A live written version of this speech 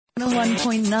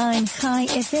101.9 High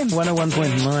FM.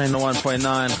 101.9.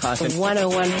 101.9 High FM.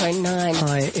 101.9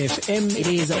 High FM. It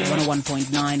is 101.9.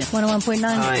 101.9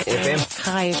 High FM.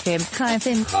 High FM. High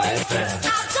FM. High FM.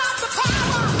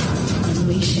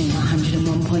 Unleashing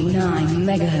 101.9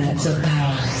 megahertz of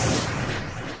power.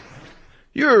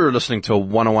 You're listening to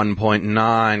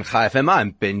 101.9 High FM.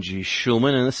 I'm Benji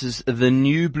Schulman, and this is the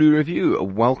New Blue Review.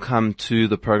 Welcome to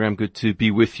the program. Good to be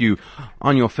with you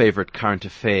on your favorite current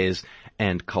affairs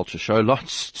and culture show.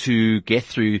 Lots to get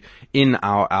through in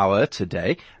our hour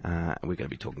today. We're going to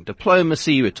be talking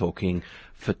diplomacy. We're talking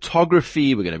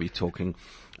photography. We're going to be talking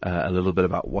a little bit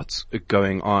about what's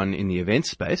going on in the event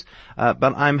space.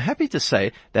 But I'm happy to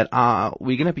say that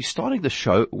we're going to be starting the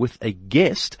show with a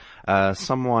guest,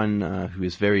 someone who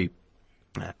is very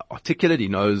articulate. He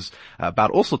knows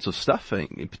about all sorts of stuff,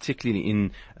 particularly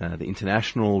in the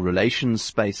international relations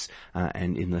space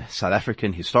and in the South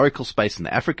African historical space and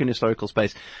the African historical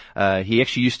space. He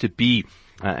actually used to be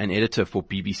an editor for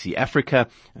BBC Africa.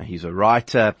 He's a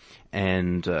writer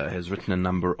and has written a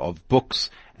number of books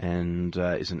and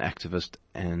is an activist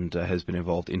and has been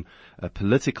involved in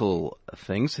political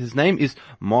things. His name is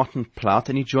Martin Plaut,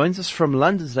 and he joins us from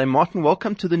London today. Martin,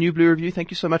 welcome to the New Blue Review.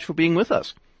 Thank you so much for being with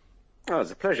us. Oh,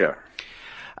 it's a pleasure.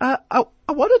 I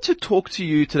wanted to talk to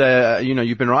you today.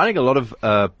 You've been writing a lot of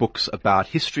books about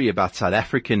history, about South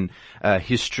African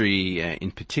history in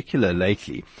particular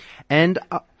lately. And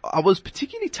I was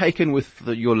particularly taken with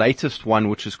your latest one,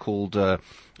 which is called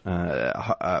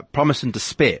Promise and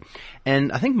Despair.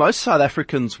 And I think most South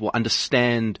Africans will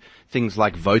understand things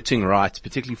like voting rights,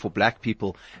 particularly for black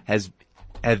people,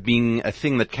 have been a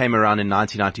thing that came around in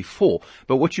 1994.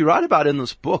 But what you write about in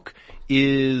this book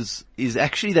is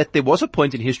actually that there was a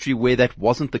point in history where that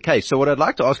wasn't the case. So what I'd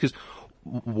like to ask is,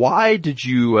 why did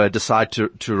you decide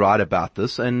to write about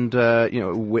this, and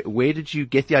where did you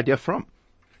get the idea from?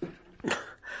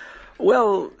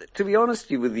 Well, to be honest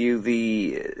with you,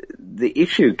 the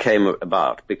issue came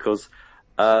about because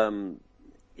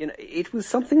it was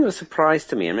something of a surprise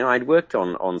to me. I mean, I'd worked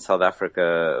on South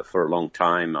Africa for a long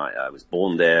time. I was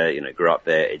born there, grew up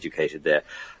there, educated there.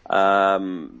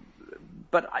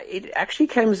 But it actually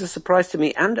came as a surprise to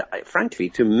me and,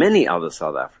 frankly, to many other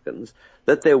South Africans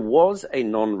that there was a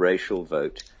non-racial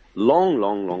vote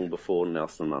long before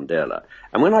Nelson Mandela.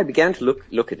 And when I began to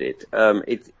look at it,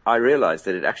 I realized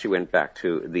that it actually went back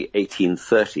to the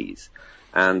 1830s.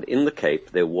 And in the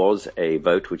Cape, there was a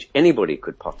vote which anybody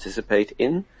could participate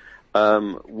in,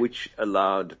 which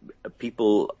allowed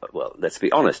people, well, let's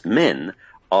be honest, men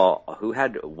who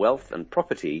had wealth and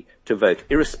property to vote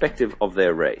irrespective of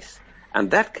their race.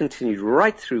 And that continued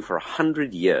right through for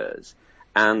 100 years.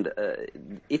 And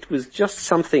it was just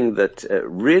something that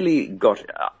really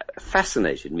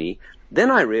fascinated me.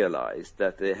 Then I realized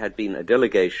that there had been a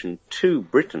delegation to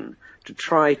Britain to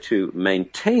try to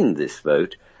maintain this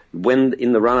vote when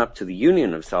in the run-up to the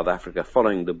Union of South Africa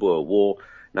following the Boer War.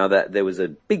 Now that there was a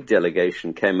big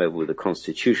delegation came over with a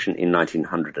constitution in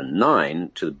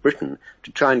 1909 to Britain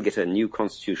to try and get a new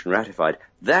constitution ratified.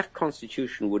 That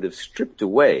constitution would have stripped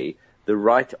away the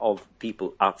right of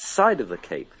people outside of the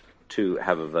Cape to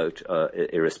have a vote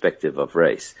irrespective of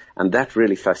race. And that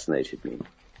really fascinated me.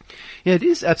 Yeah, it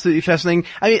is absolutely fascinating.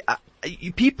 I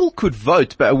mean, people could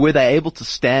vote, but were they able to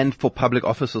stand for public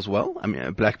office as well? I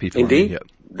mean, black people. Indeed.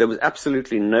 There was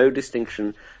absolutely no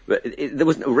distinction.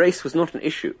 Race was not an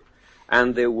issue.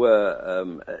 And there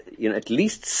were, at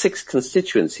least 6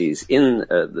 constituencies in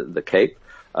the Cape,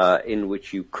 in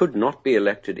which you could not be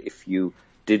elected if you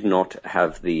did not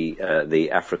have the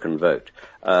African vote.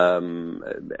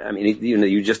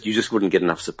 You just wouldn't get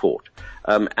enough support.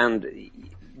 And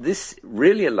this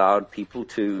really allowed people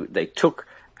they took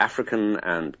African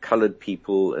and colored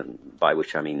people, and by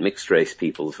which I mean mixed race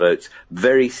people's votes,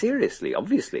 very seriously,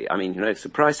 obviously. I mean,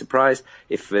 surprise, surprise,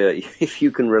 if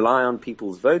you can rely on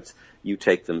people's votes, you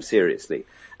take them seriously.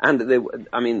 And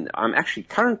I'm actually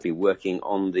currently working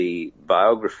on the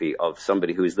biography of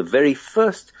somebody who is the very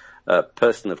first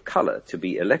person of color to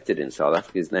be elected in South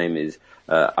Africa. His name is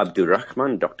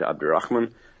Dr.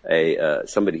 Abdurrahman,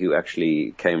 somebody who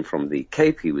actually came from the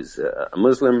Cape. He was a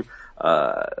Muslim,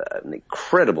 an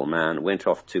incredible man, went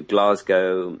off to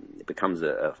Glasgow, becomes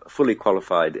a fully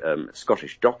qualified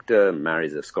Scottish doctor,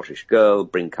 marries a Scottish girl,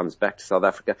 comes back to South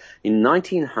Africa. In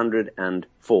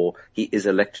 1904, he is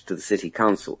elected to the City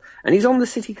Council. And he's on the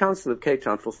City Council of Cape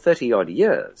Town for 30-odd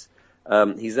years.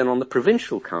 He's then on the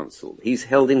Provincial Council. He's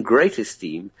held in great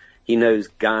esteem. He knows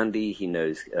Gandhi. He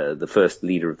knows the first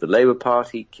leader of the Labour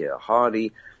Party, Keir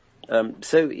Hardie.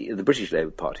 So the British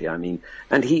Labour Party,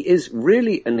 and he is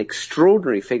really an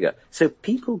extraordinary figure. So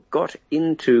people got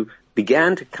into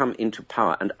began to come into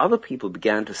power, and other people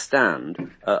began to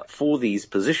stand for these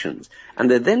positions. And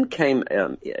there then came,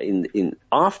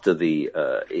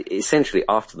 essentially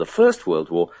after the First World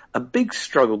War, a big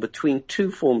struggle between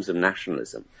two forms of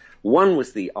nationalism. One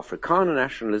was the Afrikaner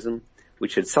nationalism,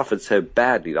 which had suffered so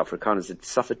badly. The Afrikaners had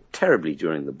suffered terribly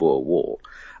during the Boer War,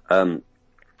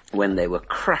 when they were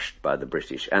crushed by the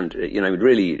British, and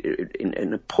really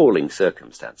in appalling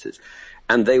circumstances.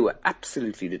 And they were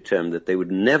absolutely determined that they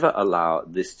would never allow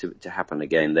this to happen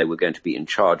again. They were going to be in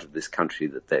charge of this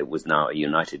country that was now a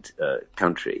united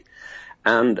country.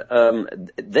 And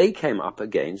they came up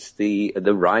against the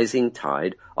rising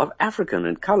tide of African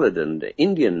and colored and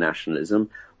Indian nationalism,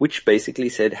 which basically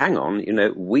said, hang on,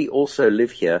 we also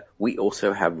live here, we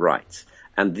also have rights.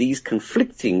 And these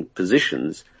conflicting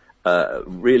positions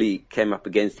really came up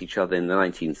against each other in the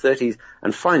 1930s,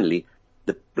 and finally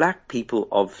the black people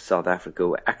of South Africa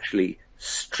were actually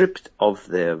stripped of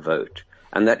their vote.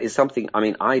 And that is something,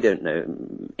 I don't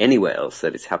know anywhere else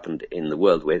that it's happened in the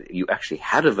world where you actually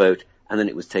had a vote and then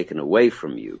it was taken away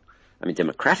from you.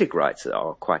 Democratic rights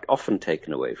are quite often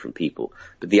taken away from people,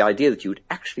 but the idea that you would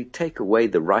actually take away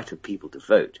the right of people to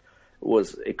vote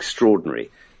was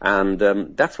extraordinary. And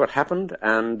that's what happened.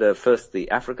 And first the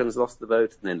Africans lost the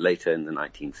vote, and then later in the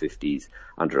 1950s,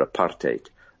 under apartheid,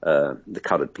 the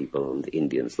colored people and the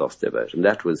Indians lost their vote. And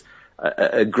that was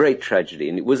a great tragedy.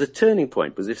 And it was a turning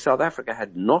point, because if South Africa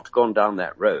had not gone down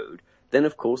that road, then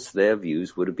of course their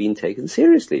views would have been taken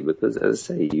seriously, because, as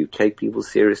I say, you take people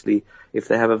seriously if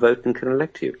they have a vote and can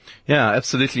elect you. Yeah,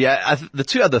 absolutely. The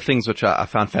two other things which I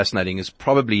found fascinating is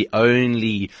probably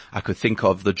only I could think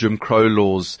of the Jim Crow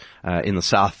laws in the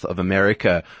South of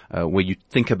America, where you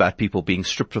think about people being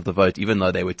stripped of the vote, even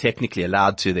though they were technically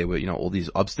allowed to. There were, all these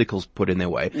obstacles put in their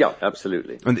way. Yeah,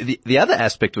 absolutely. And the other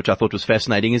aspect which I thought was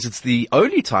fascinating is it's the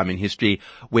only time in history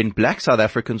when black South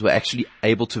Africans were actually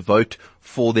able to vote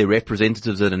for their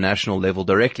representatives at a national level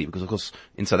directly, because of course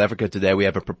in South Africa today we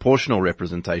have a proportional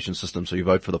representation system, so you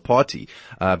vote for the party.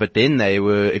 But then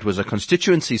it was a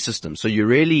constituency system, so you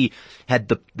really had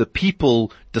the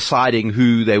people deciding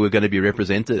who they were going to be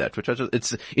represented at, which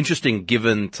it's interesting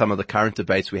given some of the current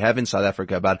debates we have in South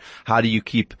Africa about how do you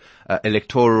keep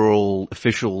electoral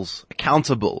officials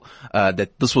accountable,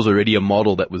 that this was already a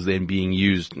model that was then being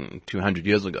used 200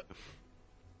 years ago.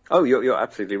 Oh, you're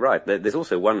absolutely right. There's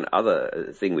also one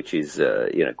other thing which is,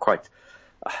 quite,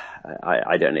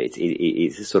 I don't know,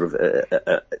 it's sort of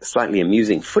a slightly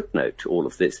amusing footnote to all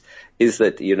of this, is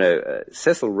that,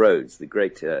 Cecil Rhodes, the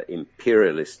great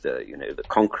imperialist, the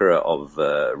conqueror of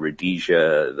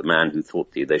Rhodesia, the man who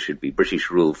thought there should be British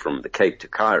rule from the Cape to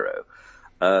Cairo,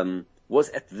 was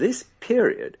at this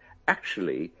period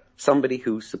actually somebody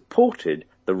who supported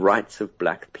the rights of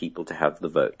black people to have the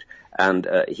vote. And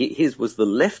his was the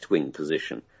left-wing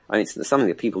position. It's something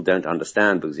that people don't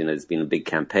understand, because, there's been a big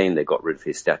campaign. They got rid of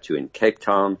his statue in Cape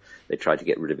Town. They tried to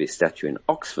get rid of his statue in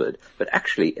Oxford. But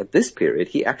actually, at this period,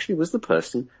 he actually was the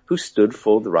person who stood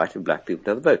for the right of black people to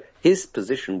have the vote. His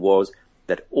position was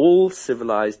that all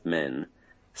civilized men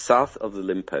south of the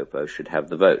Limpopo should have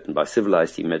the vote. And by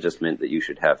civilized, he just meant that you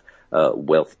should have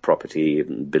wealth, property,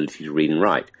 and ability to read and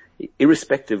write,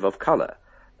 irrespective of color.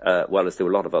 Whereas there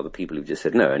were a lot of other people who just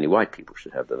said, no, only white people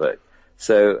should have the vote.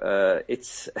 So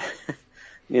it's,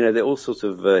 there are all sorts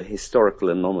of historical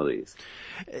anomalies.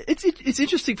 It's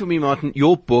interesting for me, Martin,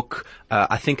 your book,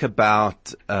 I think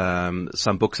about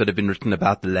some books that have been written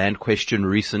about the land question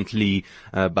recently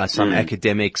by some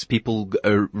academics, people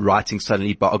writing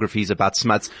suddenly biographies about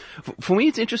Smuts. For me,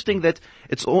 it's interesting that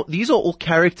these are all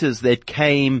characters that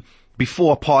came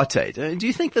before apartheid. Do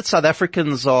you think that South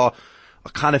Africans are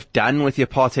kind of done with the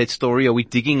apartheid story? Are we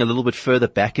digging a little bit further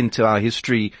back into our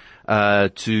history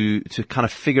to kind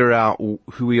of figure out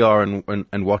who we are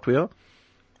and what we are?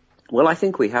 Well, I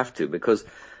think we have to, because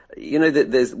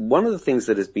there's one of the things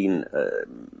that has been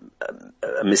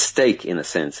a mistake, in a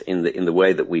sense, in the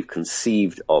way that we've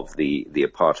conceived of the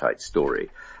apartheid story,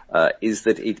 is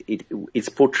that it's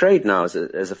portrayed now as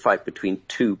a fight between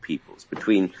two peoples,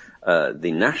 between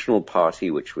the National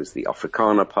Party, which was the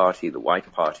Afrikaner Party, the White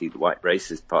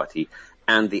Racist Party,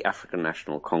 and the African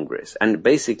National Congress. And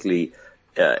basically,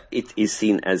 it is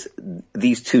seen as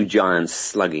these two giants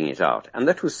slugging it out. And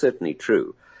that was certainly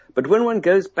true. But when one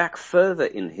goes back further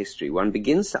in history, one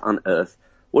begins to unearth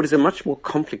what is a much more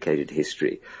complicated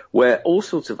history, where all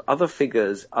sorts of other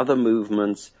figures, other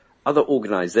movements, other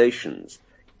organizations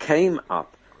came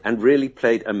up and really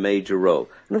played a major role.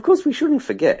 And of course, we shouldn't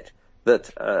forget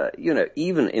that,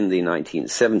 even in the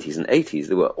 1970s and 80s,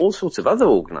 there were all sorts of other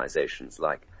organizations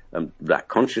like Black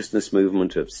consciousness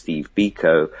movement of Steve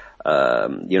Biko,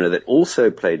 that also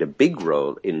played a big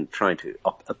role in trying to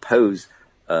oppose,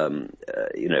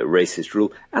 racist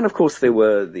rule. And of course there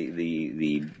were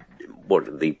the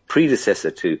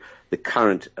predecessor to the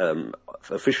current,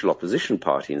 official opposition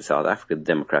party in South Africa, the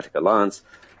Democratic Alliance,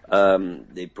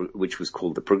 which was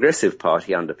called the Progressive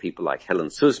Party under people like Helen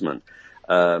Suzman,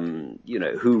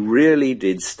 who really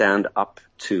did stand up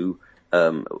to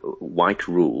white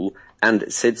rule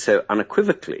and said so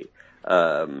unequivocally.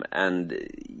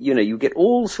 You get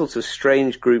all sorts of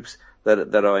strange groups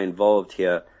that are involved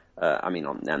here.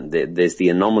 There's the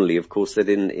anomaly, of course, that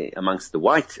amongst the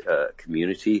white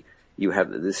community, you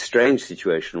have this strange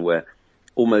situation where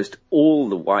almost all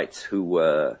the whites who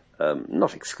were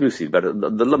not exclusive, but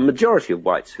the majority of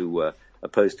whites who were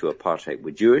opposed to apartheid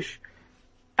were Jewish,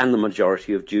 and the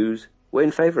majority of Jews were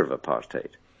in favor of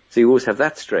apartheid. So you always have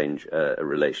that strange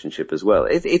relationship as well.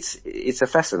 It's a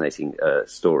fascinating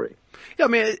story. Yeah, I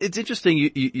mean, it's interesting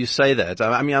you say that.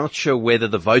 I mean, I'm not sure whether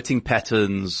the voting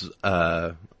patterns,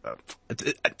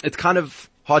 it's kind of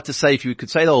hard to say if you could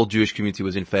say the whole Jewish community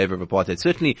was in favor of apartheid.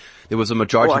 Certainly there was a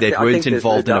majority that weren't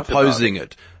involved in opposing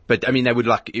it. But I mean, they would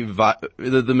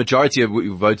the majority of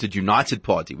who voted United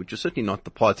Party, which is certainly not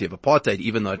the party of apartheid,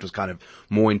 even though it was kind of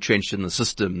more entrenched in the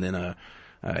system than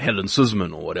Helen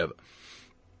Suzman or whatever.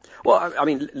 Well, I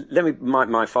mean,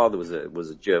 my father was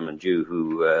a German Jew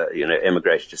who,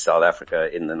 emigrated to South Africa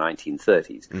in the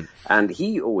 1930s. And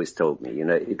he always told me,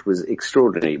 it was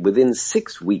extraordinary. Within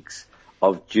 6 weeks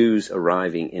of Jews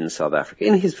arriving in South Africa,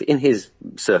 in his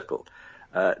circle,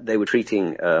 they were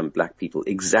treating black people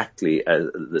exactly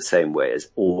the same way as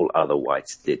all other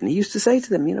whites did. And he used to say to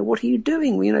them, what are you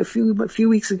doing? A few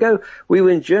weeks ago, we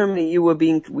were in Germany.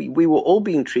 We were all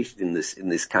being treated in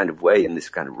this kind of way, in this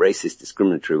kind of racist,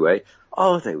 discriminatory way.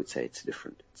 Oh, they would say it's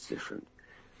different. It's different.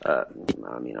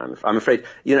 I'm afraid,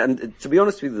 and to be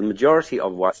honest with you, the majority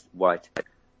of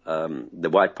the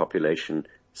white population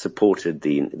supported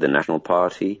the National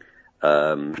Party.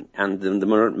 And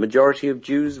the majority of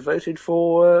Jews voted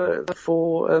for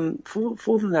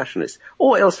the nationalists,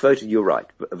 or else voted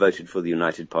for the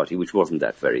United Party, which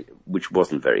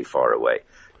wasn't very far away,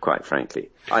 quite frankly.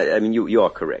 I mean, you are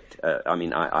correct.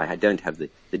 I don't have the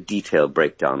detailed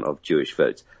breakdown of Jewish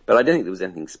votes, but I don't think there was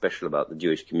anything special about the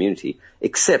Jewish community,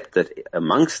 except that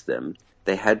amongst them,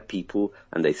 they had people,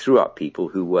 and they threw up people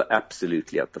who were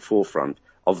absolutely at the forefront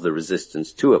of the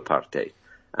resistance to apartheid.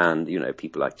 And,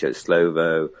 people like Joe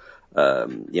Slovo,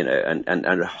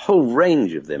 and a whole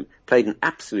range of them played an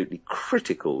absolutely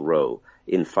critical role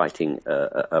in fighting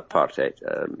apartheid,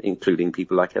 including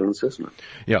people like Helen Suzman.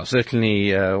 Yeah,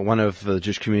 certainly one of the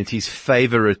Jewish community's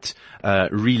favorite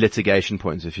re-litigation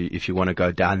points, if you want to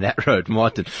go down that road,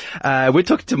 Martin. We're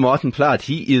talking to Martin Plaut.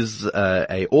 He is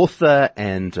a author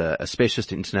and a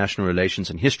specialist in international relations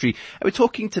and history. And we're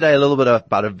talking today a little bit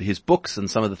about his books and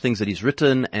some of the things that he's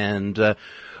written, and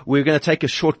we're going to take a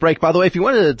short break. By the way, if you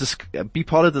want to be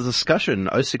part of the discussion,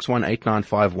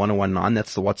 061-895-1019,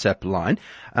 that's the WhatsApp line.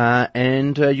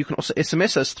 And you can also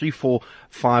SMS us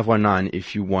 34519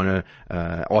 if you want to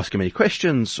ask him any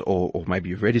questions, or maybe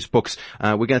you've read his books.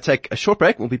 We're going to take a short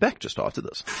break. We'll be back just after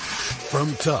this.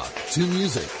 From talk to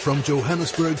music, from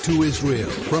Johannesburg to Israel,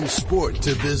 from sport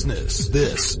to business,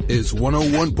 this is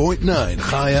 101.9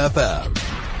 Chai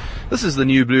FM. This is the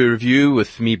New Blue Review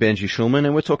with me, Benji Shulman,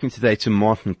 and we're talking today to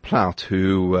Martin Plaut,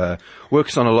 who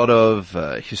works on a lot of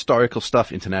historical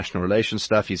stuff, international relations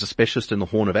stuff. He's a specialist in the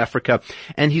Horn of Africa,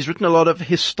 and he's written a lot of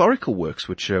historical works,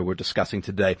 which we're discussing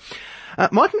today.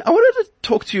 Martin, I wanted to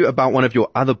talk to you about one of your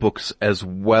other books as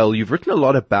well. You've written a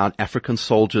lot about African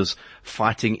soldiers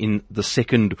fighting in the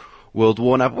Second World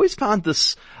War, and I've always found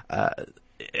this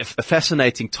a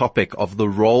fascinating topic of the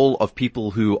role of people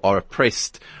who are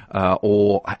oppressed,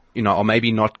 or are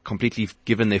maybe not completely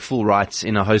given their full rights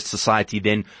in a host society,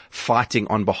 then fighting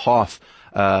on behalf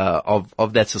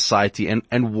of that society,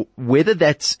 and whether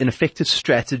that's an effective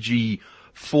strategy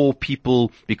for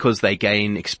people because they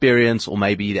gain experience, or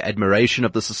maybe the admiration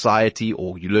of the society,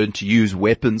 or you learn to use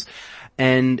weapons,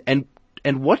 and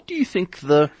what do you think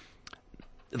the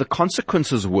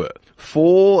consequences were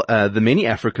for the many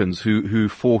Africans who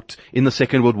fought in the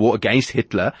Second World War against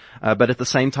Hitler, but at the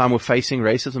same time were facing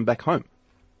racism back home?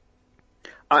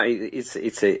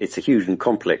 It's a huge and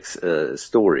complex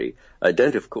story.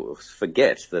 Don't, of course,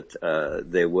 forget that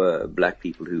there were black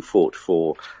people who fought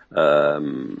for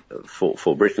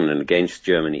Britain and against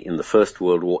Germany in the First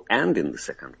World War and in the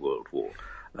Second World War.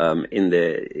 in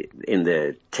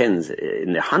their tens,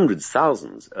 in their hundreds,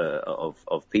 thousands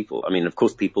of people. I mean, of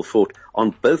course, people fought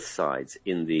on both sides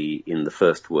in the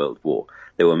First World War.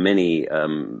 There were many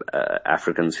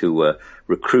Africans who were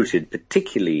recruited,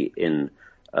 particularly in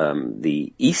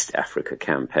the East Africa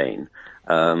campaign,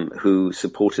 who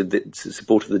supported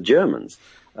the Germans.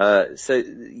 So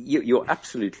you're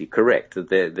absolutely correct that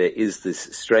there is this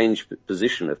strange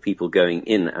position of people going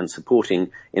in and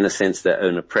supporting, in a sense, their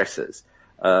own oppressors.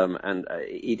 And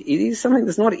it is something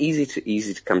that's not easy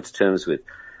to come to terms with.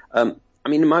 I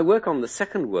mean, in my work on the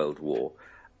Second World War,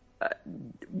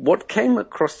 what came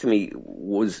across to me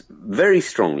was very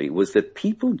strongly was that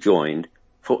people joined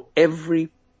for every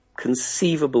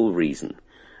conceivable reason.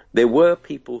 There were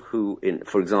people who,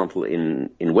 for example, in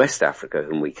West Africa,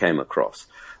 whom we came across,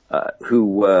 who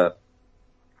were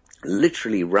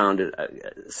literally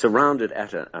surrounded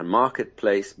at a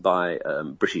marketplace by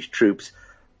British troops,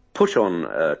 put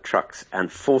on trucks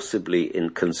and forcibly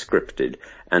conscripted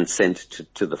and sent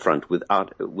to the front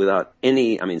without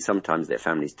any. I mean, sometimes their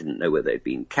families didn't know where they'd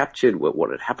been captured, what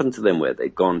had happened to them, where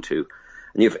they'd gone to,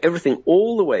 and you have everything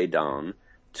all the way down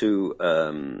to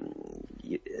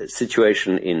a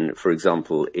situation in, for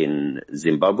example, in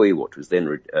Zimbabwe, what was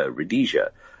then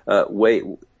Rhodesia, where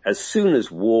as soon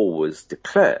as war was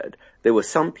declared, there were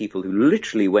some people who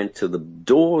literally went to the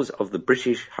doors of the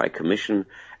British High Commission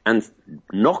and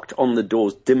knocked on the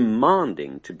doors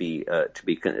demanding to be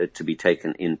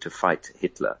taken in to fight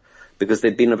Hitler, because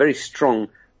there'd been a very strong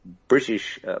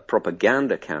British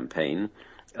propaganda campaign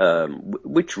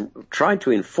which tried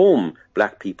to inform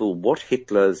black people what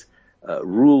Hitler's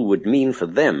rule would mean for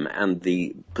them and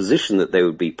the position that they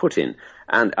would be put in.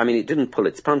 And I mean, it didn't pull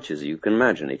its punches, you can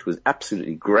imagine. It was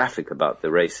absolutely graphic about the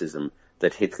racism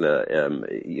that Hitler,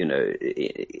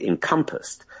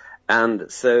 encompassed. And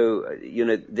so,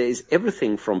 there's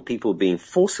everything from people being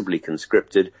forcibly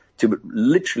conscripted to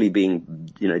literally being,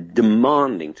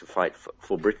 demanding to fight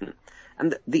for Britain.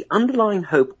 And the underlying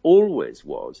hope always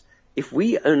was, if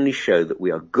we only show that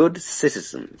we are good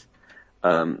citizens,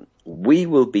 we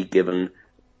will be given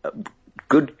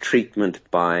good treatment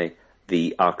by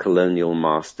our colonial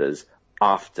masters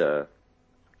after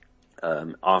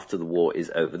the war is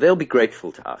over. They'll be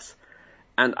grateful to us.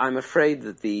 And I'm afraid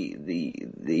that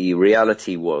the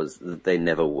reality was that they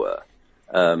never were.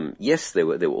 Yes, they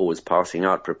were always passing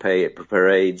out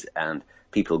parades, and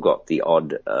people got the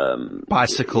odd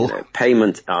bicycle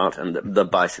payment out, and the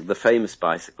bicycle, the famous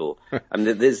bicycle. I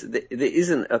mean, there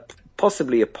isn't a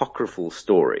possibly apocryphal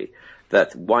story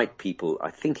that white people,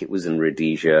 I think it was in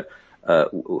Rhodesia,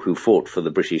 who fought for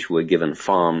the British, were given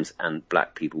farms and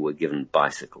black people were given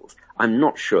bicycles. I'm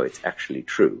not sure it's actually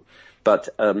true. But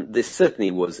there certainly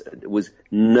was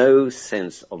no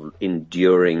sense of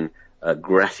enduring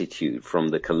gratitude from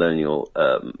the colonial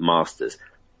masters,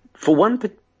 for one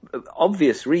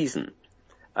obvious reason.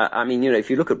 I mean,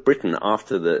 if you look at Britain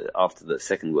after the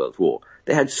Second World War,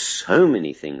 they had so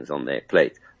many things on their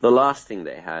plate. The last thing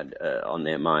they had on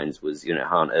their minds was,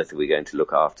 how on earth are we going to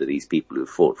look after these people who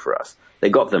fought for us? They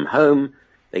got them home.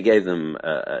 They gave them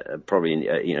probably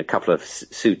a couple of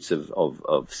suits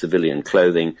of civilian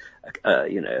clothing,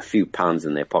 a few pounds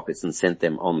in their pockets, and sent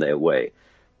them on their way.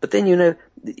 But then you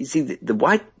see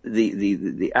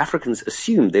the Africans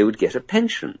assumed they would get a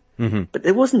pension, but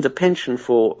there wasn't a pension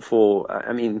for for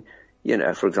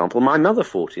example, my mother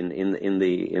fought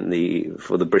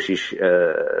for the British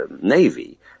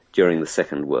Navy during the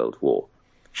Second World War.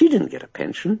 She didn't get a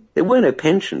pension. There were no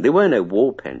pension. There were no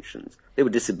war pensions. There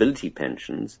were disability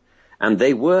pensions, and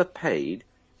they were paid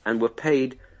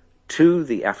to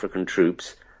the African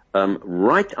troops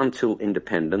right until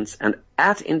independence. And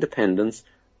at independence,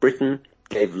 Britain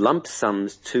gave lump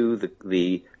sums to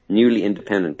the newly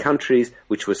independent countries,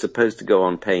 which were supposed to go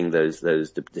on paying those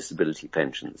disability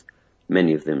pensions.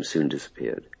 Many of them soon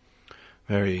disappeared.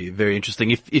 Very, very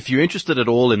interesting. If you're interested at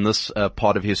all in this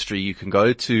part of history, you can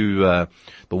go to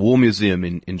the War Museum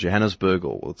in Johannesburg,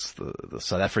 or it's the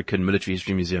South African Military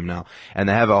History Museum now, and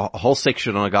they have a whole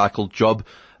section on a guy called Job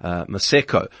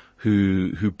Maseko,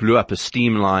 who blew up a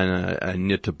steam liner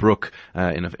near Tobruk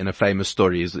in a famous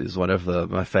story. Is one of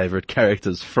my favorite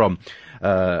characters from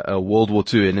World War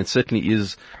II, and it certainly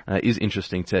is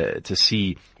interesting to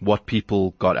see what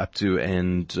people got up to,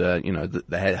 and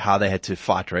how they had to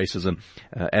fight racism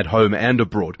at home and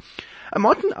abroad.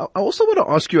 Martin, I also want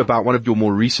to ask you about one of your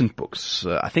more recent books.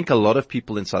 I think a lot of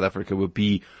people in South Africa would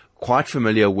be quite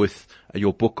familiar with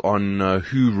your book on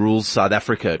who rules South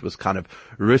Africa. It was kind of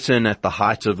written at the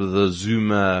height of the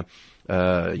Zuma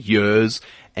years,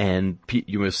 and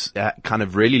you were kind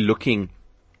of really looking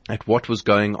at what was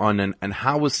going on and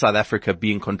how was South Africa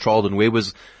being controlled and where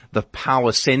was the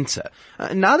power center.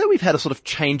 Now that we've had a sort of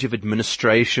change of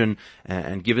administration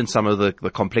and given some of the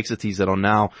complexities that are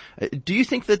now, do you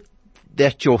think that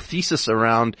your thesis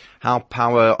around how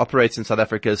power operates in South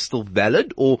Africa is still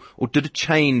valid, or did it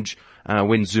change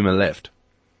when Zuma left?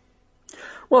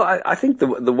 Well, I think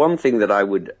the one thing that I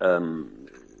would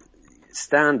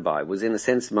stand by was, in a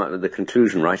sense, the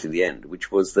conclusion right at the end,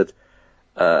 which was that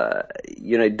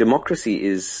democracy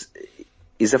is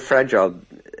a fragile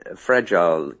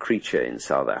creature in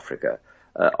South Africa.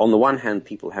 On the one hand,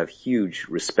 people have huge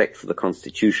respect for the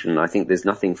Constitution. I think there's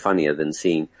nothing funnier than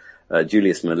seeing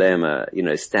Julius Malema,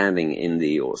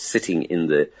 standing or sitting in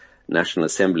the National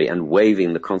Assembly and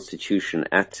waving the Constitution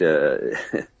at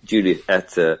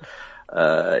Jacob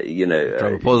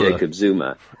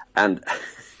Zuma. And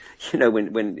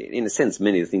when in a sense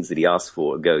many of the things that he asked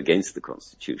for go against the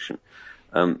Constitution.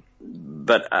 There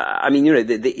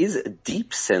is a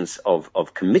deep sense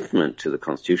of commitment to the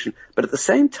Constitution, but at the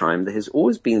same time, there has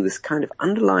always been this kind of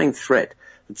underlying threat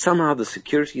that somehow the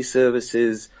security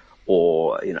services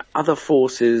or, other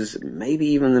forces, maybe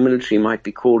even the military, might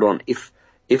be called on if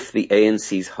the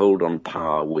ANC's hold on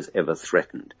power was ever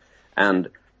threatened. And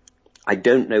I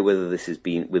don't know whether this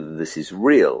is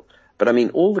real, but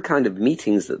all the kind of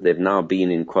meetings that they've now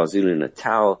been in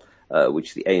KwaZulu-Natal,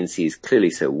 which the ANC is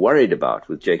clearly so worried about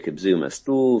with Jacob Zuma,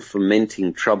 still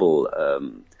fomenting trouble,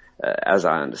 as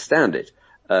I understand it.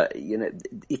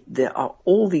 There are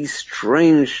all these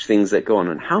strange things that go on.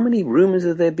 And how many rumors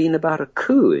have there been about a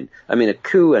coup? A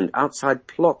coup and outside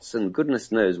plots and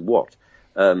goodness knows what,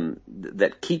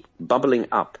 that keep bubbling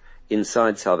up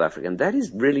inside South Africa. And that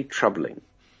is really troubling.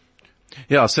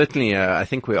 Yeah, certainly. I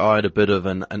think we are at a bit of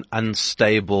an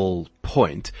unstable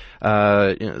point.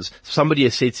 Somebody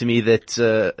has said to me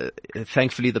that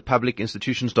thankfully the public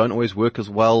institutions don't always work as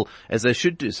well as they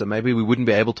should do. So maybe we wouldn't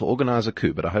be able to organize a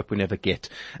coup, but I hope we never get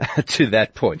to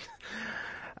that point.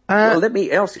 Well, let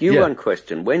me ask you one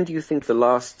question. When do you think the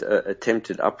last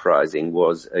attempted uprising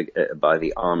was by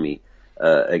the army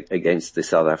against the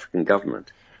South African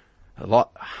government? A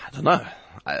lot. I don't know.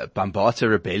 Bambata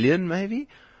rebellion, maybe.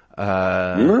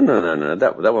 No.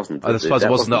 That wasn't. I suppose it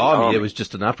wasn't the army. It was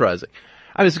just an uprising.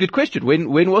 It's a good question.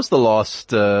 When was the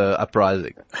last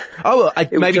uprising?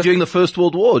 Maybe during the First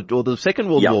World War or the Second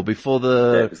World War, before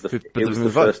the. It was the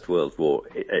First World War.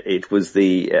 It was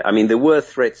there were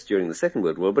threats during the Second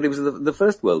World War, but it was the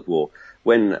First World War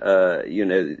when the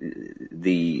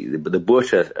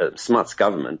Botha Smuts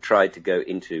government tried to go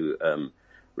into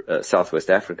Southwest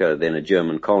Africa, then a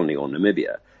German colony, or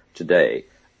Namibia today.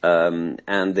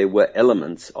 And there were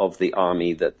elements of the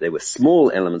army there were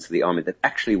small elements of the army that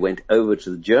actually went over to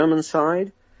the German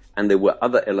side, and there were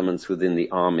other elements within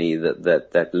the army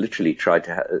that literally tried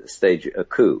to stage a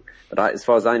coup. But as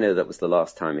far as I know, that was the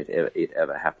last time it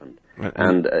ever happened.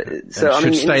 And it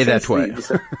should stay that way.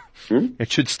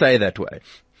 It should stay that way.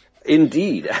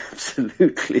 Indeed,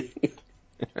 absolutely.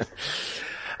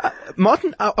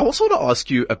 Martin, I also want to ask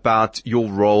you about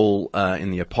your role in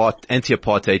the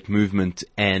anti-apartheid movement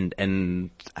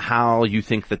and how you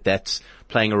think that's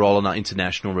playing a role in our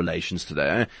international relations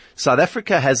today. South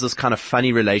Africa has this kind of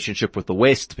funny relationship with the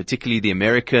West, particularly the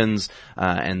Americans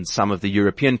and some of the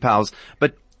European powers,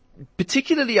 but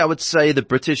particularly, I would say the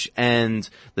British and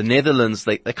the Netherlands,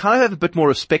 they kind of have a bit more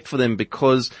respect for them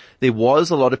because there was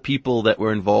a lot of people that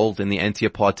were involved in the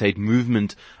anti-apartheid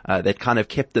movement that kind of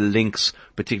kept the links,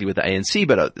 particularly with the ANC,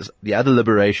 but the other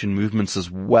liberation movements as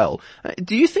well.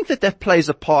 Do you think that plays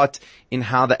a part in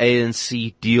how the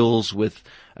ANC deals with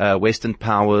Western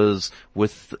powers,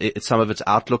 with some of its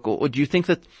outlook, or do you think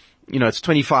that it's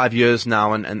 25 years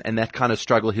now and that kind of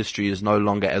struggle history is no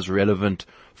longer as relevant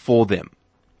for them?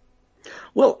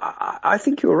 Well, I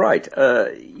think you're right.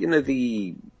 There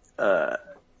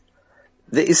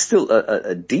is still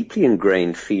a deeply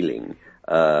ingrained feeling,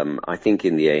 I think,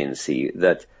 in the ANC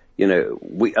that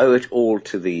we owe it all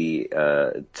to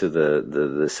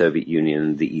the Soviet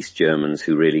Union, the East Germans,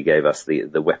 who really gave us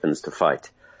the weapons to fight.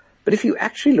 But if you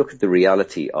actually look at the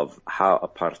reality of how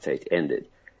apartheid ended,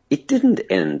 it didn't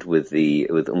end with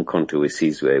Umkhonto we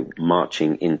Sizwe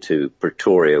marching into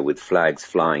Pretoria with flags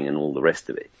flying and all the rest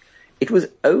of it. It was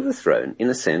overthrown, in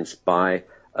a sense, by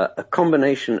a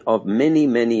combination of many,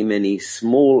 many, many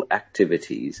small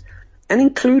activities, and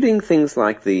including things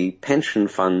like the pension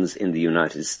funds in the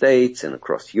United States and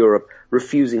across Europe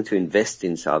refusing to invest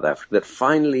in South Africa, that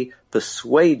finally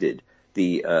persuaded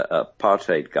the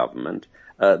apartheid government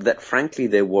that, frankly,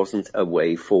 there wasn't a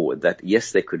way forward, that,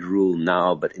 yes, they could rule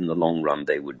now, but in the long run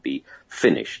they would be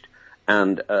finished.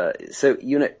 And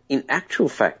in actual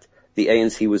fact, the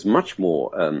ANC was much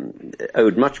more,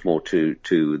 owed much more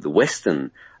to the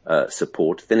Western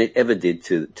support than it ever did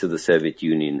to the Soviet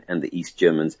Union and the East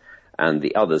Germans and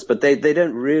the others. But they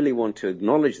don't really want to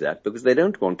acknowledge that because they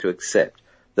don't want to accept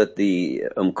that the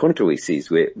Umkhonto we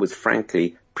Sizwe was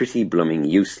frankly pretty blooming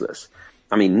useless.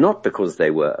 I mean, not because they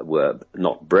were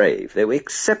not brave. They were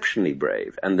exceptionally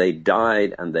brave, and they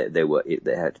died, and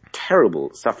they had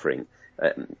terrible suffering,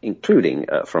 including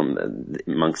from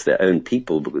amongst their own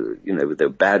people. You know, they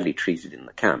were badly treated in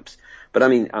the camps. But I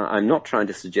mean, I'm not trying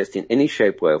to suggest in any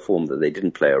shape, way, or form that they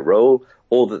didn't play a role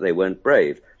or that they weren't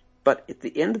brave. But at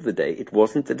the end of the day, it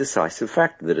wasn't the decisive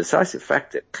factor. The decisive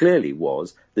factor clearly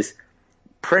was this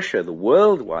pressure, the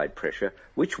worldwide pressure,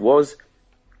 which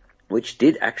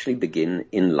did actually begin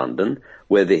in London,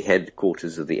 where the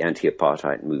headquarters of the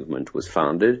anti-apartheid movement was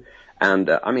founded. And,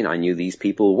 I mean, I knew these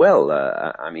people well.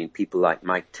 I mean, people like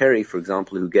Mike Terry, for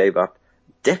example, who gave up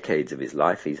decades of his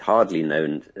life. He's hardly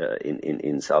known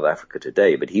in South Africa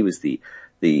today, but he was the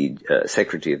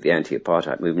secretary of the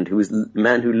anti-apartheid movement, who was the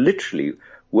man who literally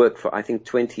worked for, I think,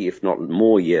 20, if not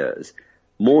more years,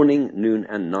 morning, noon,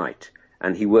 and night.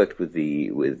 And he worked with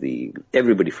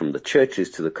everybody from the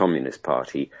churches to the Communist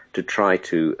Party to try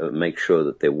to make sure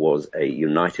that there was a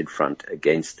united front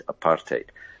against apartheid.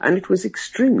 And it was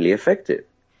extremely effective.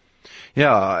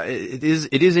 Yeah, it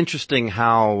is interesting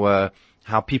how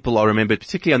people are remembered,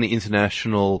 particularly on the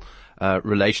international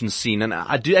relations scene. And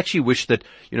I do actually wish that,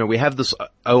 you know, we have this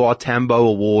O.R. Tambo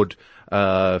Award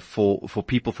for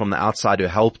people from the outside who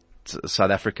helped South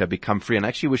Africa become free, and I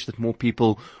actually wish that more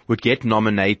people would get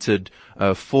nominated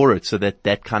for it, so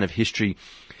that kind of history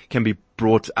can be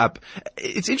brought up.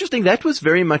 It's interesting, that was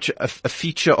very much a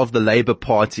feature of the Labour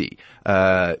Party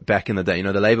back in the day. You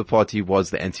know, the Labour Party was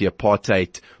the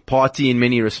anti-apartheid party in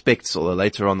many respects, although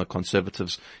later on the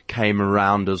Conservatives came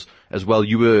around as well.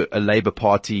 You were a Labour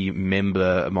Party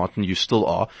member, Martin, you still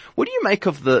are. What do you make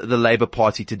of the Labour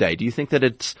Party today? Do you think that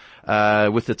it's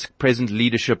with its present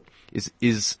leadership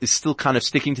is still kind of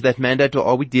sticking to that mandate, or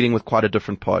are we dealing with quite a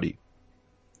different party?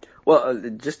 Well,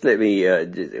 just let me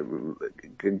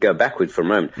go backward for a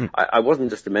moment. I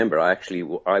wasn't just a member. I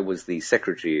was the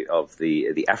secretary of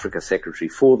the Africa secretary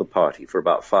for the party for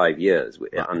about 5 years,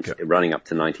 running up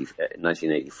to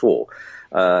 1984.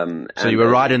 So you were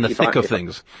right in the thick of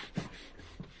things.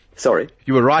 Sorry?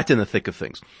 You were right in the thick of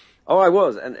things. Oh, I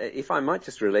was. And if I might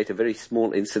just relate a very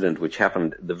small incident which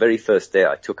happened the very first day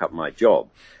I took up my job.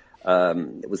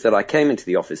 It was that I came into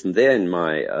the office, and there in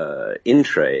my in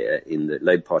tray in the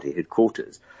Labour Party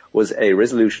headquarters was a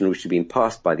resolution which had been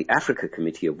passed by the Africa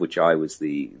Committee, of which I was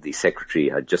the secretary,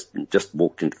 had just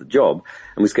walked into the job,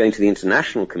 and was going to the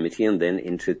International Committee and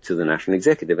then to the National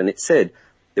Executive. And it said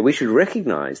that we should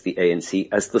recognize the ANC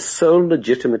as the sole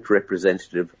legitimate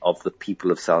representative of the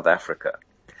people of South Africa,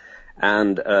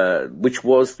 and which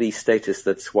was the status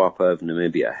that SWAPO of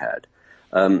Namibia had.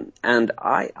 And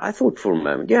I thought for a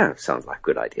moment, yeah, sounds like a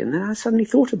good idea. And then I suddenly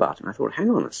thought about it, and I thought, hang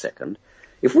on a second.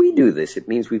 If we do this, it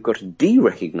means we've got to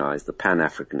de-recognize the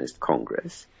Pan-Africanist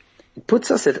Congress. It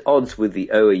puts us at odds with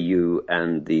the OAU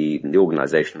and the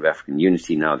Organization of African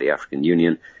Unity, now the African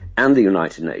Union, and the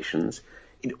United Nations.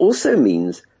 It also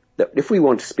means that if we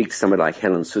want to speak to somebody like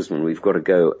Helen Suzman, we've got to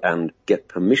go and get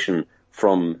permission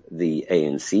from the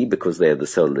ANC because they're the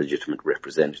sole legitimate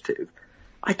representative.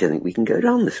 I don't think we can go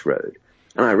down this road.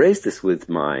 And I raised this with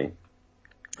my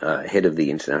head of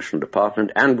the international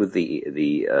department and with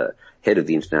the head of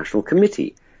the international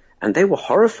committee. And they were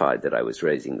horrified that I was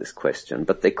raising this question,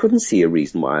 but they couldn't see a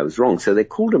reason why I was wrong. So they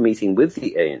called a meeting with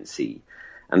the ANC.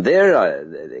 And there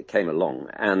they came along,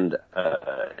 and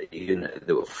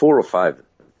there were 4 or 5 of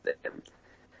them.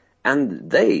 And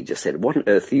they just said, what on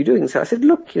earth are you doing? So I said,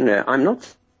 look, I'm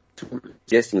not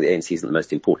suggesting the ANC isn't the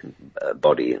most important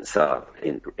body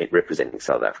in representing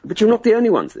South Africa. But you're not the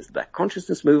only ones. There's the Black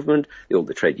Consciousness Movement, all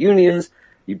the trade unions.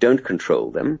 You don't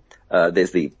control them.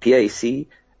 There's the PAC.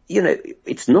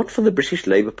 It's not for the British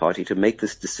Labour Party to make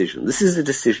this decision. This is a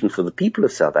decision for the people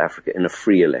of South Africa in a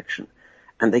free election.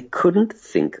 And they couldn't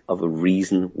think of a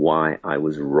reason why I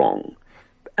was wrong.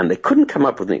 And they couldn't come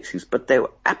up with an excuse, but they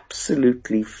were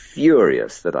absolutely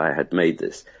furious that I had made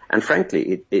this. And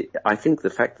frankly, I think the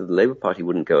fact that the Labour Party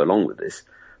wouldn't go along with this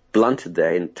blunted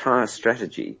their entire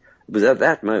strategy. Because at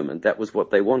that moment, that was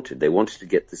what they wanted. They wanted to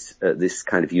get this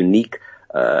kind of unique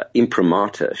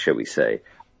imprimatur, shall we say,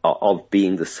 of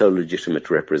being the sole legitimate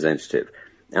representative.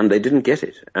 And they didn't get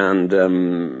it. And,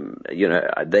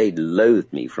 they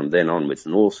loathed me from then onwards,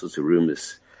 and all sorts of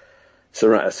rumors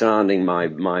surrounding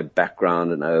my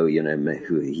background, and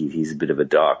he's a bit of a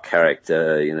dark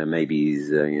character, maybe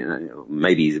he's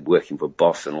working for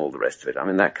boss and all the rest of it. I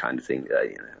mean, that kind of thing.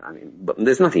 But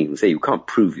there's nothing you can say. You can't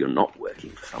prove you're not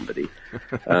working for somebody.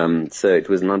 So it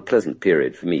was an unpleasant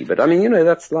period for me. But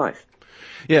that's life.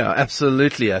 Yeah,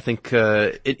 absolutely. I think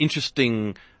an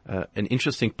interesting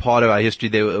part of our history.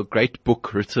 There was a great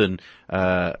book written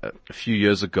a few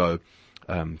years ago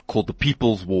called The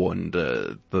People's War, and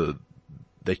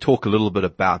they talk a little bit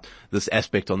about this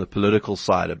aspect on the political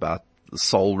side, about the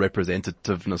sole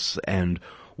representativeness and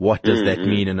what does that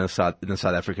mean in the South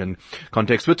African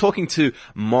context. We're talking to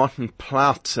Martin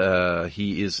Plaut.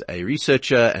 He is a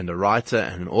researcher and a writer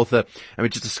and an author, and we're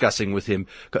just discussing with him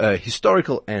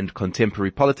historical and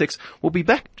contemporary politics. We'll be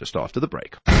back just after the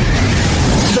break.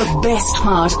 The best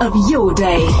part of your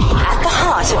day. At the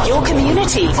heart of your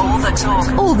community. All the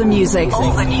talk. All the music.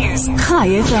 All the news. Chai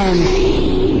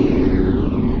FM.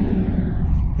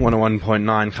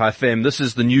 101.9 Chai FM. This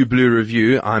is the New Blue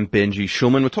Review. I'm Benji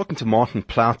Shulman. We're talking to Martin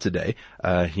Plaut today.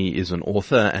 He is an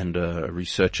author and a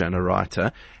researcher and a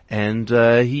writer. And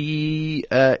he's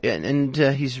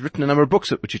written a number of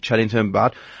books which you're chatting to him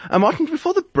about. Martin,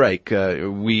 before the break,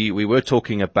 we were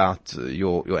talking about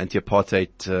your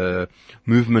anti-apartheid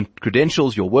movement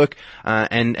credentials, your work,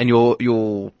 and your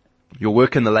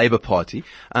work in the Labour Party.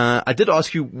 I did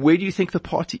ask you, where do you think the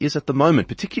party is at the moment,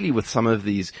 particularly with some of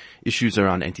these issues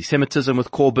around anti-Semitism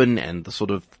with Corbyn and the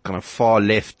sort of kind of far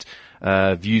left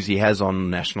views he has on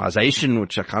nationalisation,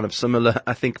 which are kind of similar,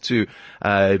 I think, to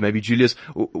maybe Julius.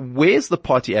 Where's the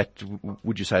party at,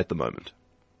 would you say, at the moment?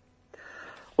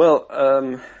 Well,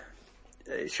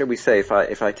 shall we say,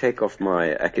 if I take off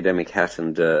my academic hat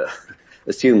and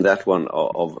assume that one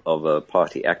of a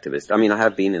party activist. I mean, I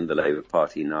have been in the Labour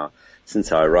Party now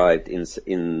since I arrived in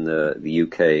the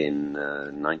UK in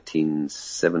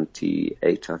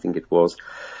 1978, I think it was.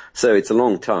 So it's a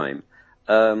long time.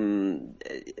 I mean,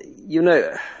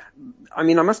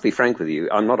 I must be frank with you.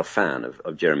 I'm not a fan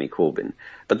of Jeremy Corbyn,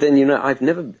 but then I've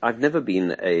never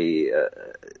been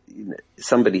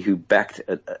somebody who backed.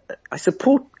 I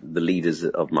support the leaders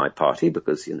of my party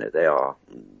because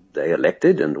they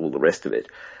elected and all the rest of it.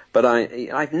 But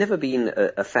I've never been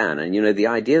a fan. And, the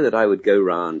idea that I would go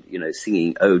around,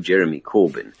 singing, "Oh, Jeremy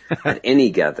Corbyn" at any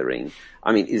gathering,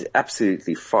 I mean, is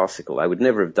absolutely farcical. I would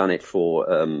never have done it for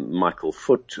Michael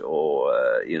Foot or,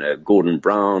 Gordon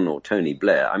Brown or Tony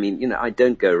Blair. I mean, I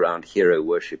don't go around hero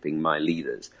worshipping my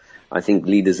leaders. I think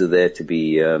leaders are there to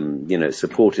be,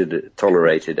 supported,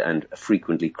 tolerated, and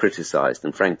frequently criticized.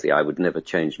 And frankly, I would never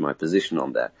change my position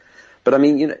on that. But I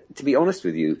mean, to be honest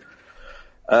with you,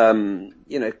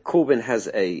 Corbyn has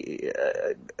a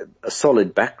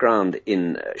solid background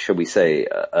in, shall we say,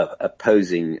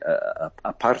 opposing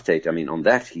apartheid. I mean, on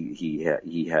that he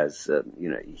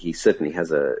certainly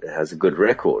has a good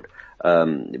record.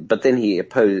 But then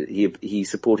he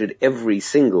supported every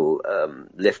single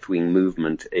left-wing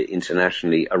movement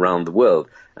internationally around the world.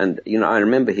 And I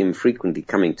remember him frequently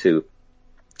coming to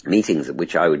meetings at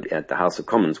which I would, at the House of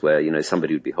Commons, where,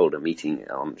 somebody would be holding a meeting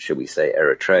on, shall we say,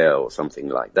 Eritrea or something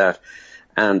like that.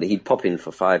 And he'd pop in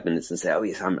for 5 minutes and say, "Oh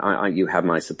yes, you have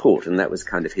my support." And that was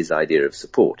kind of his idea of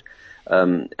support.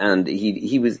 And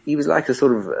he was like a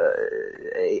sort of,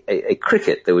 a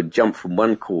cricket that would jump from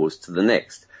one cause to the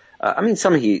next. I mean,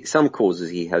 some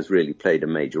causes he has really played a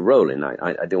major role in.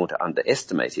 I don't want to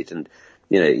underestimate it. And,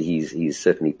 he's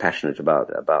certainly passionate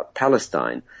about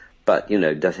Palestine. But,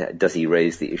 does he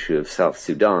raise the issue of South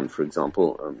Sudan, for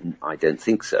example? I don't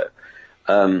think so.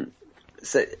 And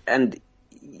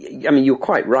I mean, you're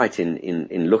quite right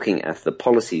in looking at the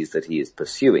policies that he is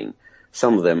pursuing.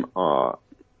 Some of them are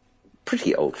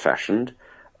pretty old-fashioned.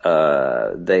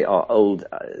 They are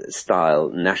old-style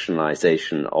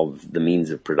nationalization of the means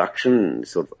of production,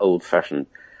 sort of old-fashioned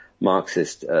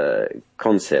Marxist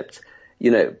concepts.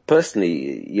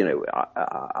 Personally,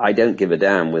 I don't give a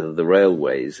damn whether the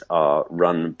railways are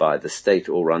run by the state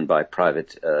or run by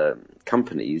private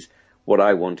companies. What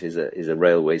I want is a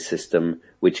railway system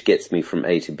which gets me from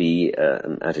A to B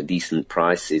at a decent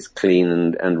price, is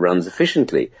clean and runs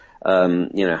efficiently.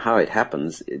 How it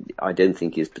happens, I don't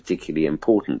think is particularly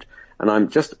important. And I'm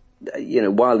just,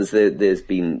 while there's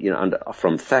been,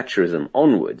 from Thatcherism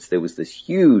onwards, there was this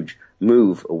huge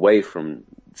move away from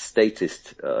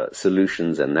statist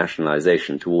solutions and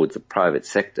nationalization towards the private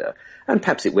sector, and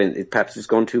perhaps it's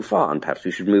gone too far, and perhaps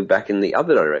we should move back in the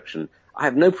other direction. I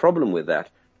have no problem with that,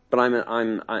 but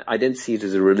I don't see it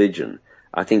as a religion.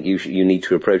 I think you need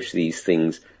to approach these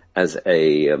things as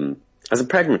a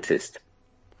pragmatist,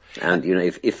 and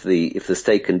if the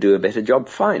state can do a better job,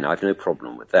 fine. I've no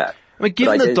problem with that. I mean,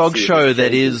 given But I the don't dog see it show as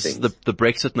that changing is things. the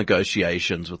Brexit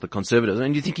negotiations with the Conservatives, I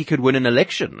mean, do you think he could win an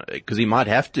election? Because he might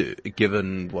have to,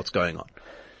 given what's going on.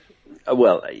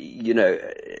 Well,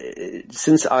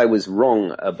 since I was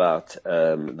wrong about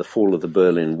the fall of the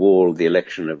Berlin Wall, the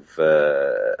election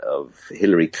of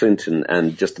Hillary Clinton,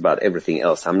 and just about everything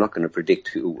else, I'm not going to predict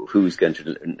who's going to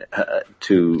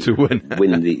win.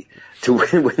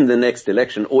 win the next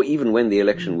election, or even when the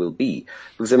election will be.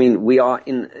 Because I mean, we are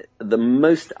in the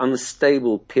most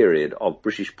unstable period of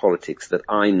British politics that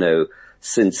I know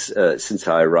since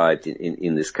I arrived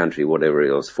in this country, whatever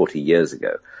it was, 40 years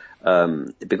ago.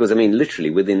 Because I mean,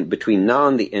 literally between now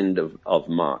and the end of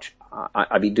March,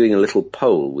 I'll be doing a little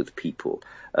poll with people,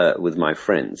 with my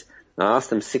friends. I asked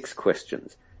them 6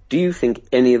 questions. Do you think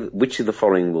which of the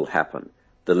following will happen?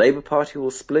 The Labour Party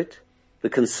will split. The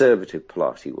Conservative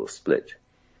Party will split.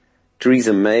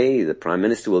 Theresa May, the Prime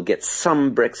Minister, will get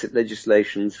some Brexit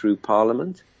legislation through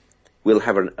Parliament. We'll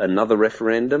have another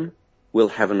referendum. We'll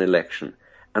have an election.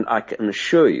 And I can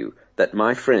assure you that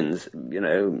my friends,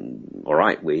 all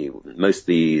right, we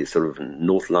mostly sort of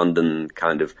North London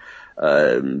kind of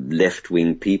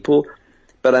left-wing people,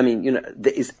 but I mean,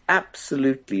 there is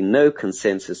absolutely no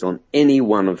consensus on any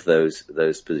one of those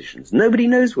positions. Nobody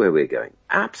knows where we're going.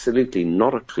 Absolutely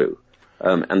not a clue.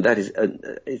 And that is,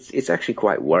 it's actually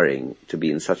quite worrying to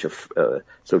be in such a sort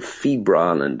of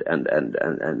febrile and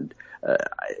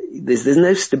there's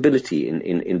no stability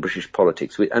in British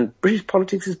politics, and British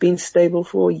politics has been stable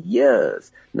for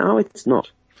years. Now it's not.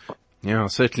 Yeah,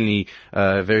 certainly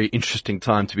a very interesting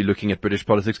time to be looking at British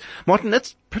politics. Martin,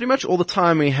 that's pretty much all the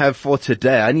time we have for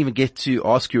today. I didn't even get to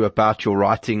ask you about your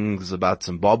writings about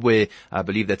Zimbabwe. I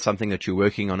believe that's something that you're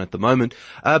working on at the moment.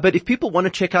 But if people want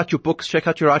to check out your books, check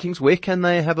out your writings, where can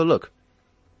they have a look?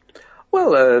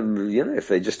 Well, if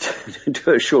they just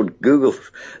do a short Google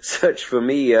search for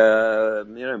me,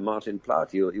 Martin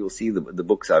Plaut, you'll see the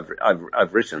books I've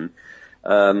written.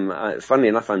 Funnily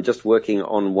enough, I'm just working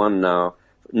on one now,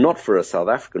 not for a South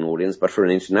African audience, but for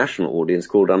an international audience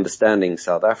called Understanding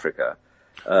South Africa.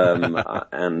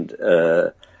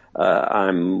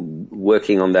 I'm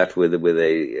working on that with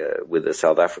a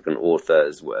South African author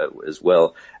as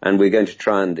well, and we're going to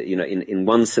try and in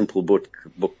one simple book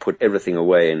put everything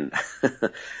away and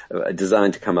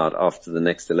designed to come out after the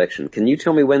next election. Can you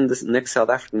tell me when the next South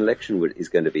African election is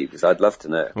going to be? Because I'd love to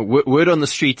know. Word on the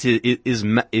street is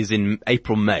in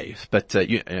April, May, but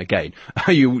again,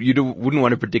 you wouldn't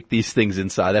want to predict these things in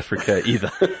South Africa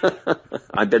either.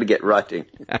 I better get writing.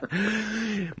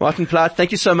 Martin Plaut,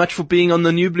 thank you so much for being on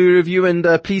the New Blue Review, and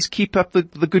please keep up the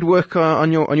good work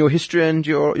on your history and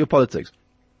your politics.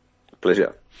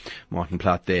 Pleasure. Martin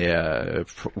Plaut there,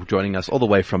 joining us all the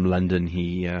way from London.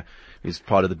 He is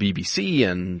part of the BBC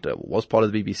and was part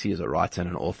of the BBC as a writer and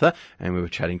an author, and we were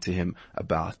chatting to him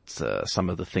about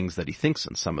some of the things that he thinks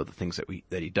and some of the things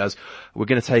that he does. We're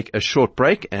going to take a short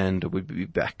break, and we'll be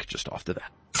back just after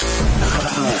that.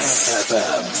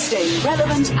 Stay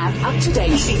relevant and up to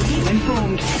date. Keep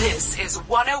informed. This is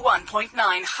 101.9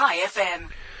 High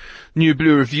FM. New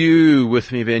Blue Review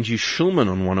with me, Benji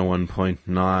Schulman, on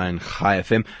 101.9 High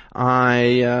FM.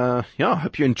 I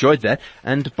hope you enjoyed that.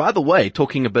 And by the way,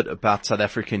 talking a bit about South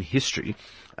African history,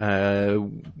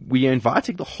 we are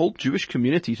inviting the whole Jewish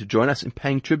community to join us in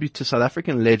paying tribute to South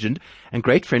African legend and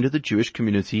great friend of the Jewish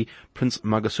community, Prince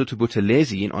Mangosuthu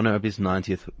Buthelezi, in honor of his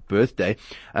 90th birthday.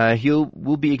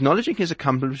 We'll be acknowledging his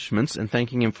accomplishments and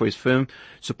thanking him for his firm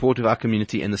support of our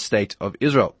community and the state of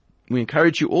Israel. We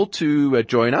encourage you all to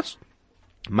join us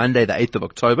Monday, the 8th of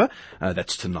October,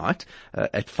 that's tonight,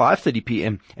 at 5:30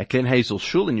 p.m. at Glen Hazel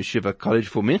Shul in Yeshiva College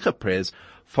for Mincha prayers,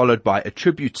 followed by a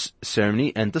tribute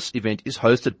ceremony. And this event is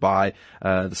hosted by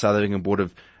the South African Board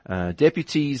of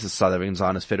Deputies, the South African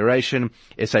Zionist Federation,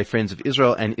 SA Friends of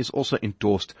Israel, and is also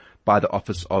endorsed by the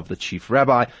Office of the Chief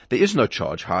Rabbi. There is no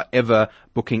charge. However,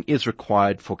 booking is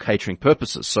required for catering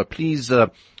purposes. So please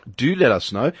do let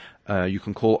us know. You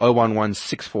can call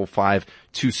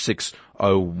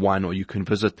 011-645-2601, or you can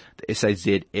visit the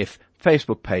SAZF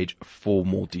Facebook page for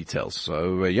more details.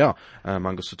 So,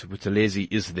 Mangosuthu Buthelezi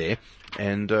is there,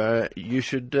 and you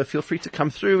should feel free to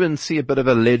come through and see a bit of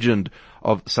a legend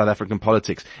of South African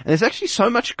politics. And there's actually so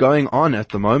much going on at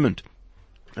the moment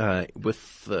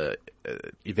with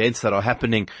events that are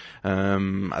happening.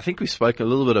 I think we spoke a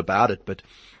little bit about it, but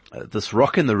this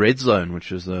Rock in the Red Zone,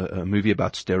 which is a movie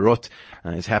about Sderot,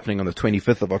 is happening on the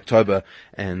 25th of October,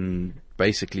 and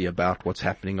basically about what's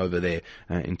happening over there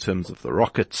in terms of the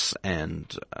rockets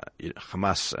and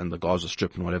Hamas and the Gaza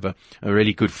Strip and whatever. A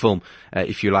really good film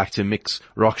if you like to mix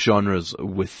rock genres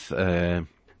with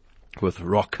with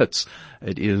rockets.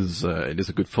 It is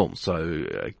a good film. So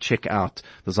check out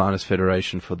the Zionist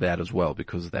Federation for that as well,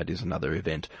 because that is another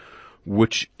event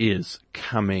which is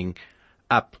coming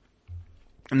up.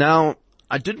 Now,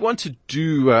 I did want to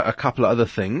do a couple of other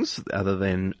things other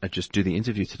than just do the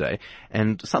interview today,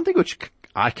 and something which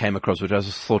I came across, which I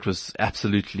just thought was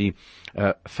absolutely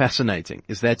fascinating,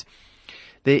 is that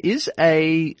there is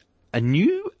a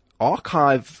new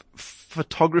archive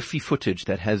photography footage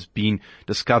that has been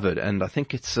discovered, and I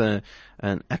think it's an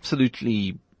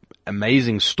absolutely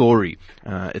amazing story.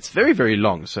 It's very, very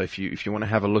long, so if you want to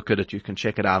have a look at it, you can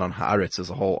check it out on Haaretz. There's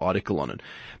a whole article on it.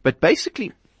 But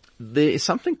basically, there is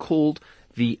something called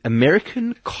the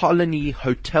American Colony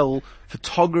Hotel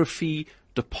Photography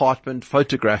Department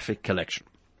Photographic Collection.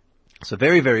 It's a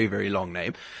very, very, very long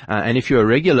name. And if you're a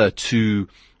regular to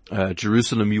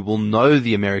Jerusalem, you will know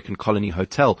the American Colony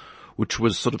Hotel, which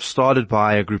was sort of started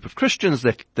by a group of Christians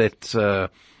that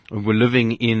were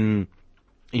living in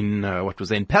what was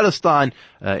then Palestine,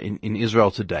 in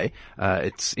Israel today.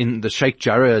 It's in the Sheikh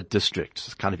Jarrah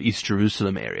district, kind of East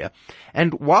Jerusalem area.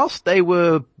 And whilst they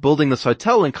were building this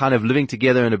hotel and kind of living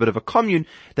together in a bit of a commune,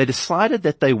 they decided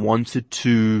that they wanted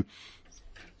to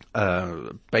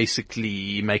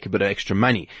basically make a bit of extra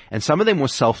money. And some of them were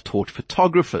self-taught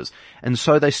photographers. And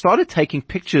so they started taking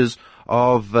pictures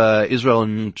of Israel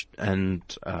and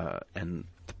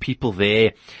the people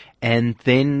there, and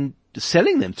then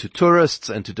selling them to tourists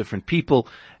and to different people,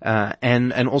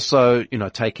 and also,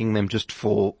 taking them just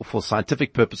for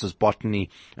scientific purposes, botany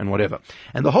and whatever.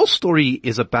 And the whole story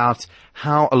is about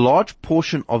how a large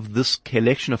portion of this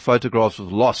collection of photographs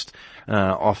was lost,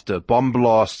 after bomb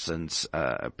blasts, and,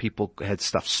 people had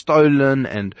stuff stolen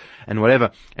and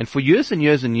whatever. And for years and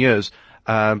years and years,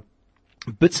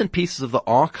 bits and pieces of the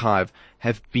archive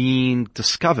have been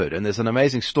discovered. And there's an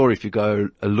amazing story if you go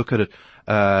look at it,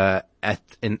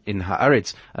 in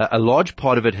Haaretz. A large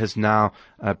part of it has now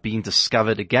been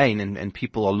discovered again, and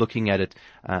people are looking at it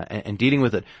and dealing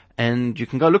with it. And you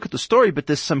can go look at the story, but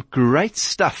there's some great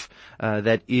stuff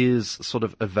that is sort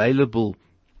of available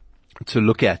to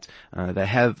look at. They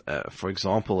have, for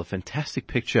example, a fantastic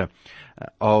picture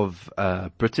of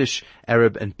British,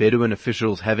 Arab and Bedouin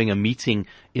officials having a meeting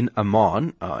in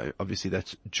Amman. Obviously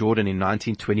that's Jordan in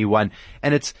 1921.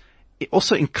 And it's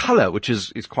also in color, which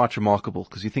is quite remarkable,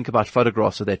 because you think about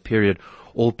photographs of that period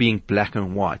all being black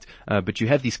and white. But you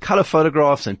have these color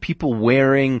photographs and people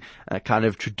wearing kind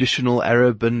of traditional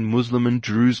Arab and Muslim and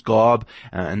Druze garb,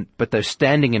 but they're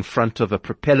standing in front of a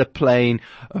propeller plane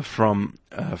from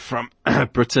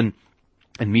Britain,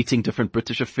 and meeting different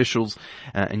British officials,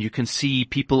 and you can see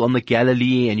people on the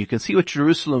Galilee, and you can see what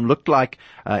Jerusalem looked like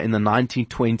in the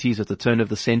 1920s at the turn of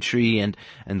the century, and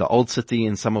the old city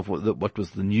and some of what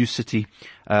was the new city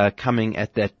coming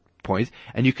at that point.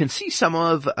 And you can see some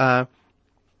of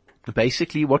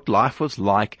basically what life was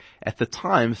like at the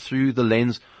time through the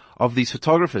lens of these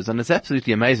photographers, and it's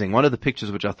absolutely amazing. One of the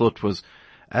pictures which I thought was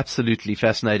absolutely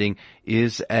fascinating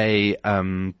is a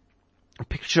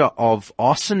picture of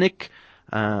arsenic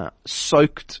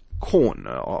soaked corn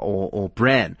or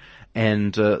bran.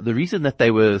 And the reason that they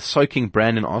were soaking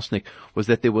bran in arsenic was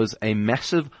that there was a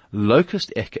massive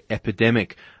locust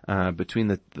epidemic between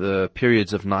the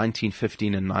periods of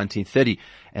 1915 and 1930,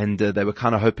 and they were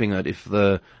kind of hoping that if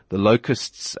the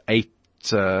locusts ate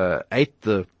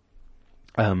the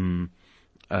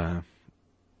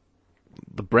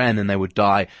bran, then they would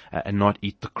die and not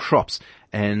eat the crops.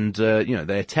 And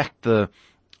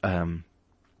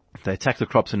they attacked the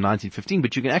crops in 1915,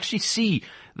 but you can actually see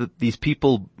that these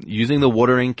people using the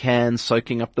watering cans,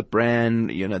 soaking up the bran,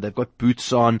 they've got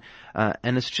boots on,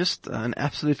 and it's just an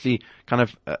absolutely kind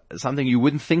of something you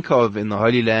wouldn't think of in the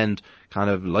Holy Land, kind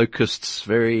of locusts,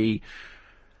 very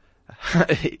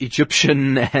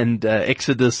Egyptian and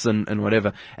Exodus and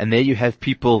whatever. And there you have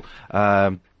people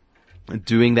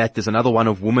doing that. There's another one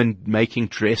of women making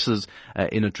dresses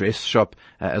in a dress shop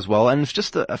as well. And it's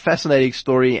just a fascinating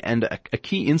story and a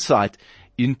key insight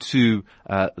into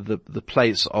the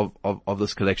place of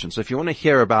this collection. So if you want to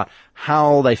hear about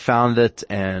how they found it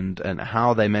and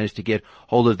how they managed to get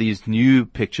hold of these new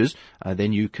pictures,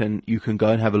 then you can go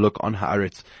and have a look on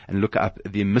Haaretz and look up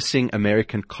the missing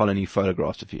American colony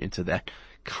photographs if you're into that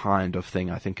kind of thing.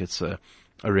 I think it's a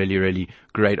really, really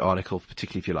great article,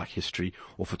 particularly if you like history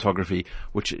or photography,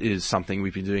 which is something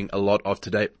we've been doing a lot of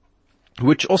today.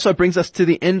 Which also brings us to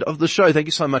the end of the show. Thank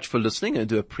you so much for listening. I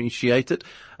do appreciate it.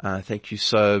 Thank you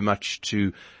so much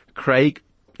to Craig,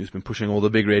 who's been pushing all the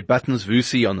big red buttons,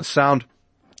 Vusi on the sound,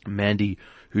 Mandy,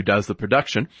 who does the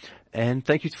production. And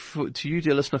thank you to you,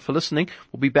 dear listener, for listening.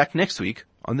 We'll be back next week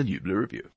on the New Blue Review.